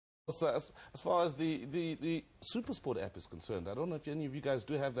So as far as the SuperSport app is concerned, I don't know if any of you guys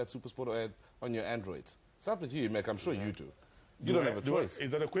do have that SuperSport app on your Androids. Start with you, Mac. I'm sure you do. You don't have a choice. Is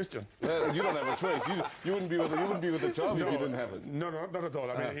that a question? You don't have a choice. You wouldn't be with the job if you didn't have it. No, not at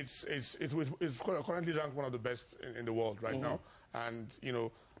all. I mean, it's currently ranked one of the best in the world right now. And you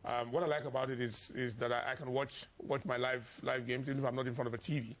know, what I like about it is that I can watch my live games even if I'm not in front of a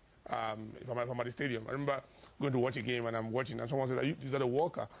TV. If I'm at the stadium, I remember going to watch a game and I'm watching, and someone said, "Is that a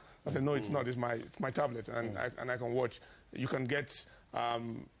walker?" I said, "No, it's not. It's my tablet, and I can watch." You can get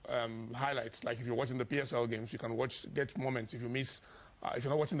highlights, like if you're watching the PSL games, you can get moments. If you miss, if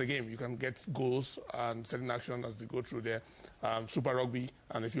you're not watching the game, you can get goals and certain action as they go through there. Super Rugby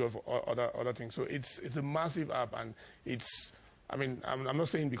and a few of other things. So it's a massive app, and it's. I mean, I'm not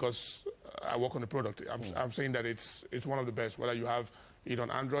saying because I work on the product. I'm saying that it's one of the best. Whether you have it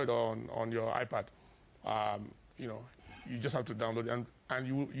on Android or on your iPad, you know, you just have to download it, and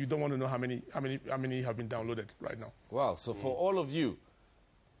you don't want to know how many have been downloaded right now. Wow! So for all of you,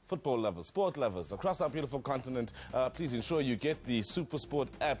 football lovers, sport lovers across our beautiful continent, please ensure you get the SuperSport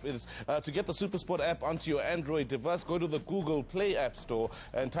app. It is, to get the SuperSport app onto your Android device, go to the Google Play App Store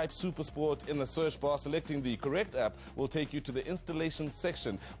and type SuperSport in the search bar. Selecting the correct app will take you to the installation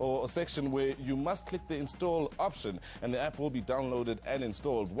section, or a section where you must click the install option, and the app will be downloaded and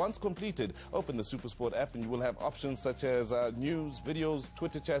installed. Once completed, open the SuperSport app and you will have options such as news, videos,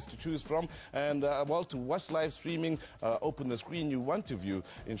 Twitter chats to choose from, and well, to watch live streaming, open the screen you want to view.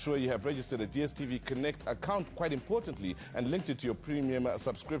 Ensure you have registered a DSTV Connect account, quite importantly, and linked it to your premium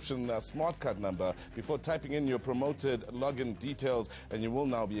subscription smart card number before typing in your promoted login details, and you will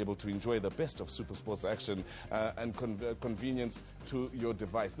now be able to enjoy the best of SuperSports action and convenience to your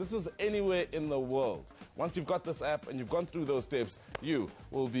device. This is anywhere in the world. Once you've got this app and you've gone through those steps, you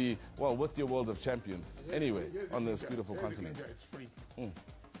will be, well, with your world of champions anyway on this beautiful continent. It's free.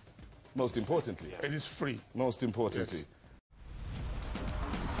 Most importantly. It is free. Most importantly. Yes.